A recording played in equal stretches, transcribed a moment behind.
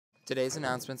Today's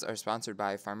announcements are sponsored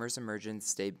by Farmers Emergence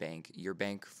State Bank, your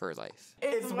bank for life.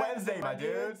 It's Wednesday, my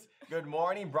dudes. Good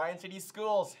morning, Bryan City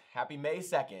Schools. Happy May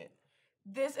 2nd.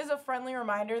 This is a friendly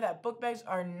reminder that book bags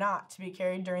are not to be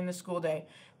carried during the school day.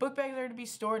 Book bags are to be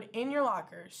stored in your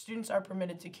locker. Students are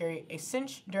permitted to carry a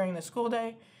cinch during the school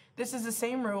day. This is the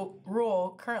same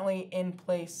rule currently in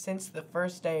place since the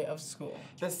first day of school.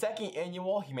 The second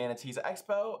Annual Humanities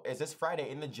Expo is this Friday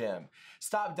in the gym.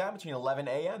 Stop down between 11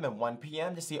 a.m. and 1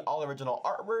 p.m. to see all original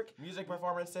artwork, music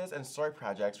performances, and story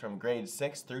projects from grades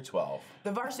 6 through 12.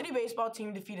 The varsity baseball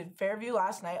team defeated Fairview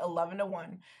last night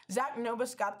 11-1. Zac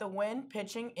Nobis got the win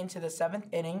pitching into the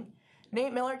 7th inning.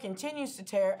 Nate Miller continues to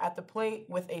tear at the plate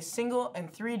with a single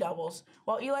and 3 doubles,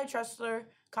 while Eli Tressler,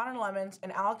 Connor Lemons,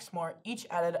 and Alex Morr each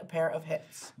added a pair of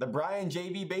hits. The Bryan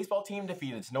JV baseball team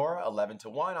defeated Tinora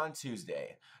 11-1 on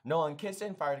Tuesday. Nolan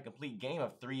Kidston fired a complete game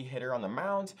of 3-hitter on the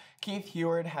mound.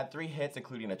 Huard had 3 hits,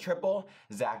 including a triple.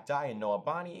 Zac, Dye and Noah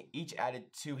Bany each added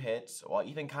 2 hits, while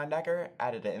Ethan Khandaker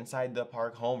added an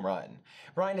inside-the-park home run.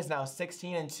 Bryan is now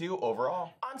 16-2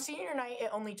 overall. On senior night, it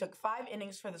only took 5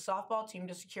 innings for the softball team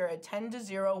to secure a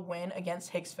 10-0 win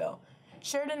against Hicksville.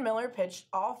 Sheridan Miller pitched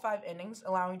all 5 innings,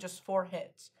 allowing just 4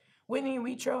 hits. Whitney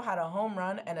Wheatro had a home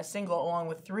run and a single along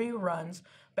with 3 runs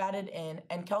batted in,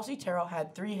 and Kelsey Terrell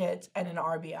had 3 hits and an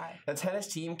RBI. The tennis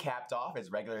team capped off its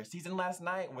regular season last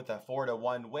night with a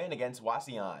 4-1 win against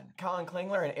Wauseon. Colin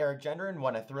Klingler and Eric Gendron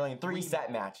won a thrilling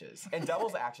 3-set matches. In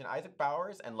doubles action, Isaac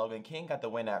Bowers and Logan King got the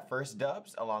win at first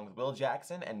dubs, along with Will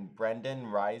Jackson and Brendan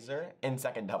Reiser in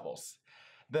second doubles.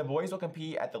 The boys will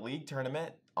compete at the league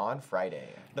tournament on Friday.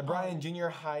 The Bryan Junior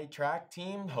High track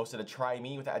team hosted a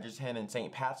tri-meet with Edgerton and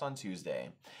St. Pat's on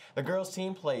Tuesday. The girls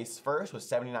team placed first with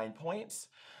 79 points.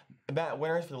 Event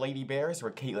winners for the Lady Bears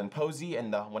were Caitlin Posey in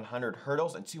the 100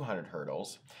 hurdles and 200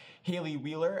 hurdles, Haley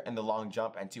Wheeler in the long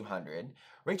jump and 200,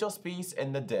 Rachel Spees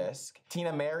in the disc,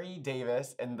 Tina Mary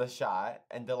Davis in the shot,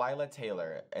 and Delilah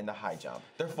Taylor in the high jump.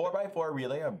 Their 4x4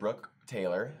 relay of Brooke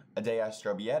Taylor, Adea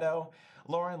Strobieto,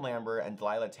 Lauren Lambert, and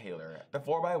Delilah Taylor. The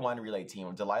 4x1 relay team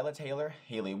of Delilah Taylor,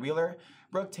 Haley Wheeler,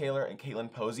 Brooke Taylor, and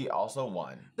Caitlin Posey also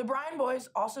won. The Bryan boys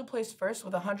also placed first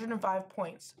with 105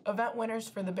 points. Event winners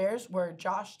for the Bears were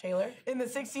Josh Taylor in the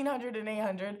 1600 and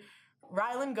 800,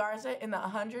 Rylan Garza in the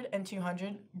 100 and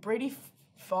 200, Brady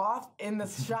Foth in the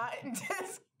shot and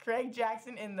disc, Craig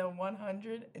Jackson in the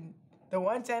 100 and the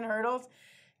 110 hurdles,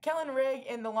 Kellen Rigg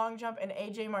in the long jump, and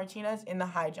AJ Martinez in the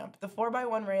high jump. The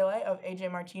 4x1 relay of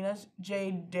AJ Martinez,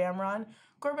 Jay Damron,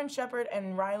 Corbin Shepard,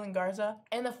 and Rylan Garza,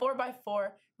 and the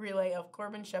 4x4 relay of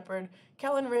Corbin Shepard,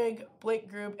 Kellen Rigg, Blake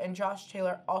Grube, and Josh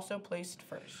Taylor also placed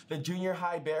first. The Junior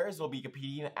High Bears will be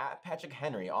competing at Patrick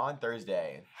Henry on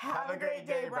Thursday. Have a great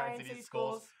day, Bryan City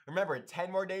Schools. Remember,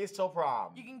 10 more days till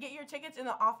prom. You can get your tickets in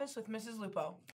the office with Mrs. Lupo.